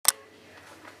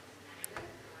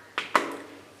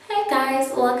guys,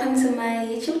 welcome to my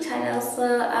YouTube channel. So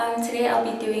today I'll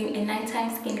be doing a nighttime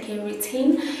skincare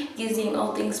routine using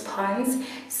all things ponds.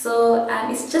 So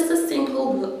it's just a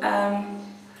simple I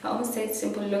almost said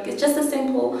simple look. It's just a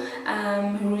simple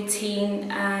routine.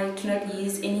 I do not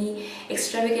use any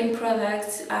extravagant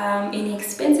products, any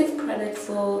expensive product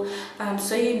for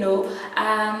so you know.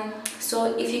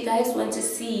 So if you guys want to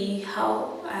see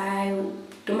how I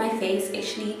do my face,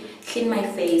 actually clean my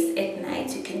face at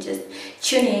night, you can just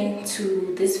tune in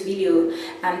to this video.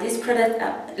 This product,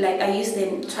 like I use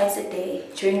them twice a day,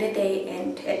 during the day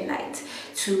and at night,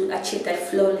 to achieve that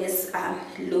flawless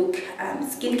look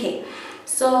skincare.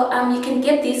 So you can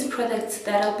get these products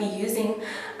that I'll be using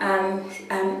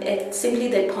at Simply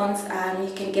the Ponds.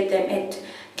 You can get them at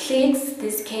Clicks,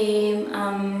 This Came,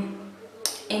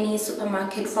 any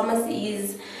supermarket,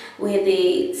 pharmacies where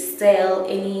they sell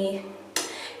any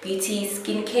beauty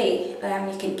skincare.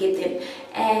 You can get them,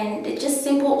 and it's just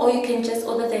simple, or you can just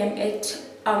order them at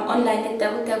online at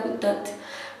www.ponds.co.za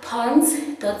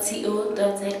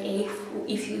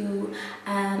if you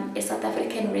a South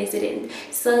African resident.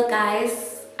 So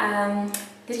guys,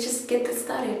 let's just get this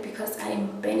started because I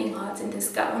am burning hot in this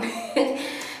gown.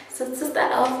 So to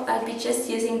start off, I'll be just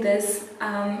using this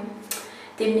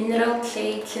the mineral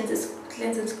clay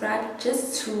cleanser scrub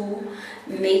just to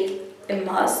make a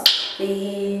mask.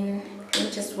 Then let me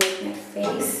just wipe my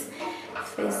face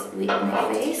with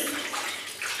my face.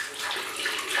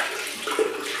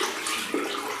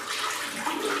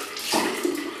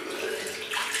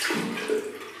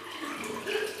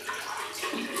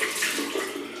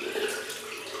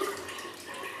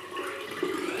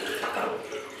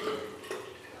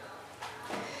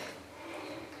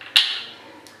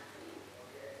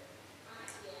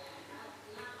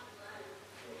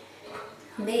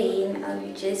 Then I'll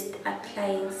be just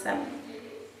applying some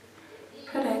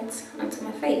products onto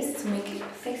my face to make it a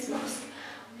face mask.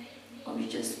 I'll be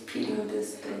just peeling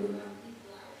this through.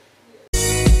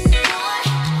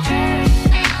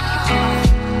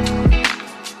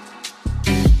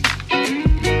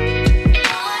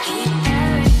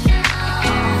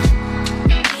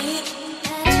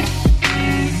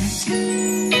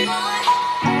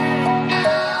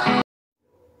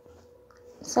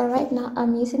 So right now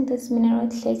I'm using this mineral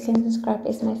clay cleansing scrub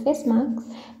as my face mask.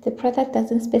 The product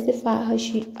doesn't specify how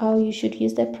you should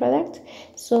use the product,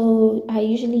 so I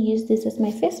usually use this as my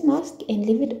face mask and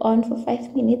leave it on for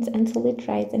 5 minutes until it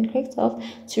dries and cracks off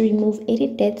to remove any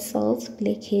dead cells,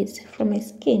 blackheads from my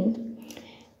skin.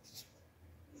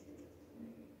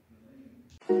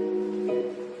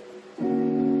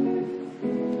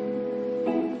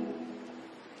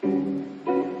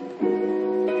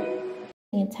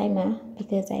 A timer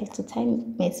because I have to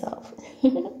time myself.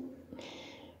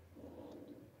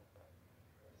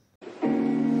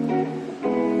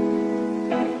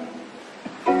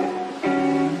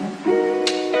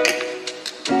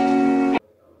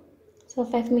 So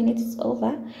 5 minutes is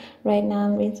over. Right now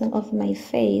I'm rinsing off my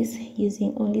face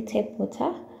using only tap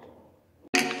water.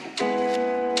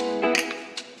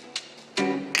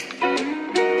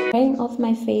 Drying off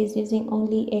my face using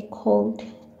only a cold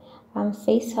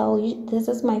face towel. This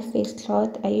is my face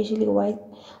cloth. I usually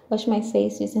wash my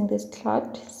face using this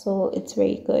cloth, so it's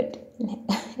very good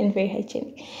and very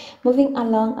hygienic. Moving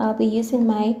along, I'll be using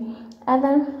my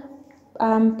other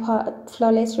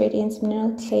Flawless Radiance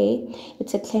Mineral Clay.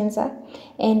 It's a cleanser,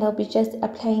 and I'll be just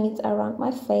applying it around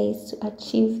my face to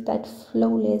achieve that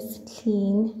flawless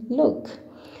clean look.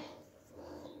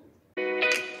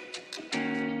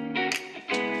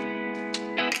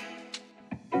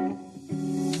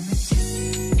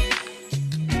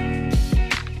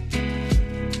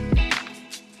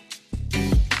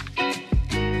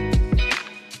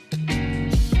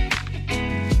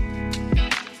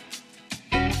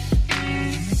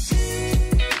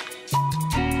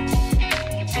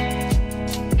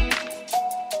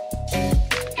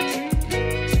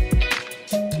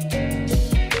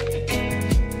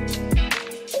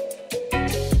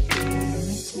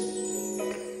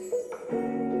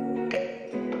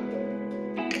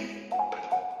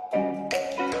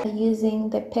 Using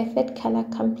the Perfect Color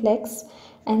Complex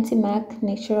Anti-Mark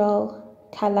Natural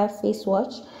Color Face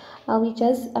Wash, I'll be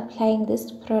just applying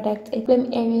this product at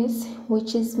problem areas,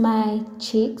 which is my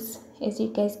cheeks. As you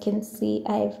guys can see,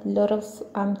 I have a lot of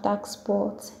dark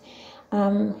spots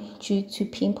due to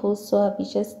pimples, so I'll be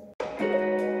just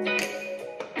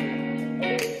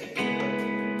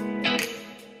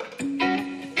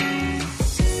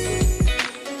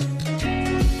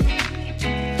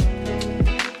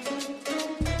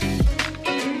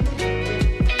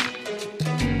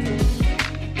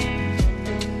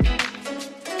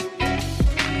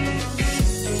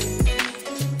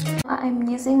I'm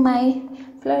using my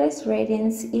Flawless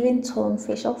Radiance Even Tone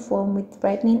Facial Foam with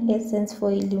Brightening Essence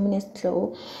for a luminous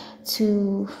glow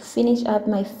to finish up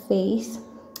my face.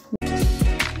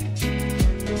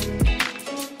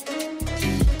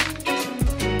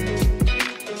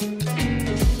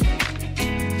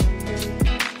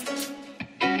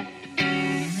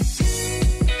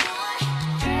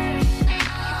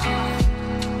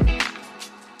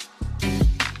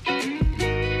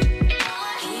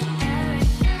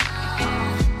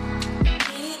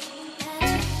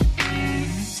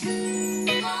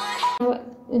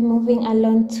 Moving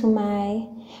along to my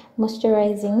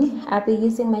moisturizing, I'll be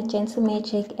using my Gentle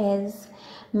Magic as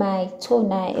my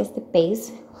toner as the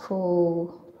base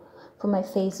for my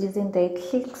face, using the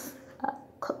Clicks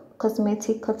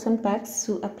cosmetic cotton pads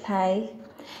to apply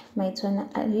my toner.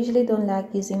 I usually don't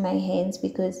like using my hands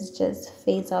because it just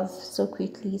fades off so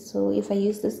quickly, so if I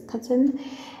use this cotton,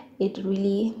 it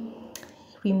really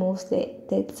removes the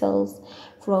dead cells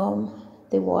from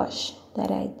the wash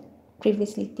that I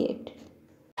previously did.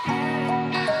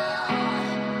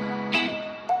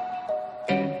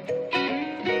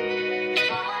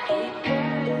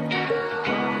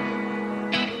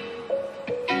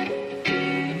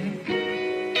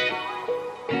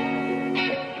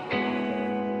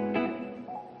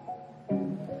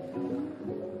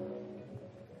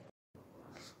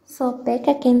 So back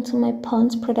again to my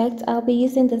Pond's product, I'll be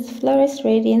using this Flawless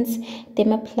Radiance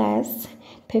Derma Plus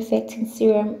Perfecting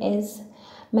Serum as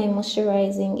my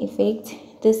moisturizing effect.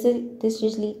 This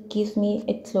usually gives me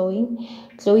a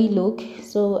glowy look,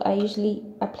 so I usually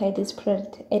apply this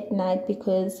product at night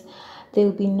because there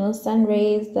will be no sun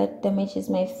rays that damages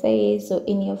my face or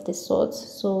any of the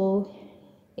sorts, so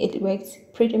it works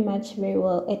pretty much very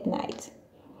well at night.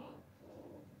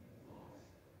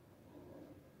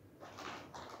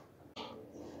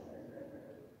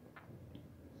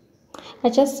 I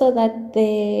just saw that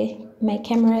my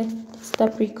camera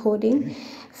stopped recording.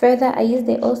 Further, I used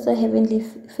the Also Heavenly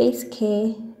Face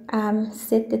Care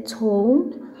Set the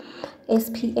Tone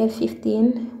SPF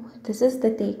 15. This is the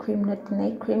day cream, not the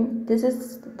night cream. This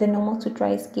is the normal to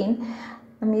dry skin.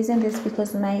 I'm using this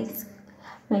because my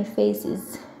face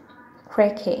is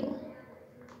cracking.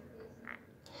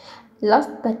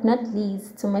 Last but not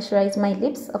least, to moisturize my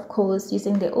lips, of course,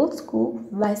 using the old school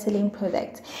Vaseline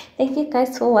product. Thank you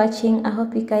guys for watching. I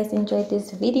hope you guys enjoyed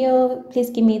this video. Please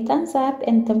give me a thumbs up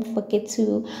and don't forget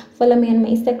to follow me on my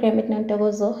Instagram at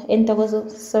Ntokozo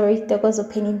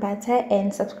Penny Butter,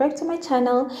 and subscribe to my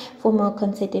channel for more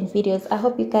content and videos. I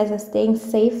hope you guys are staying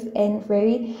safe and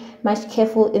very much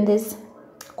careful in this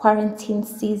quarantine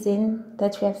season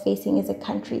that we are facing as a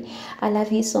country. I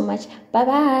love you so much. Bye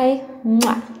bye.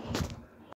 Mwah.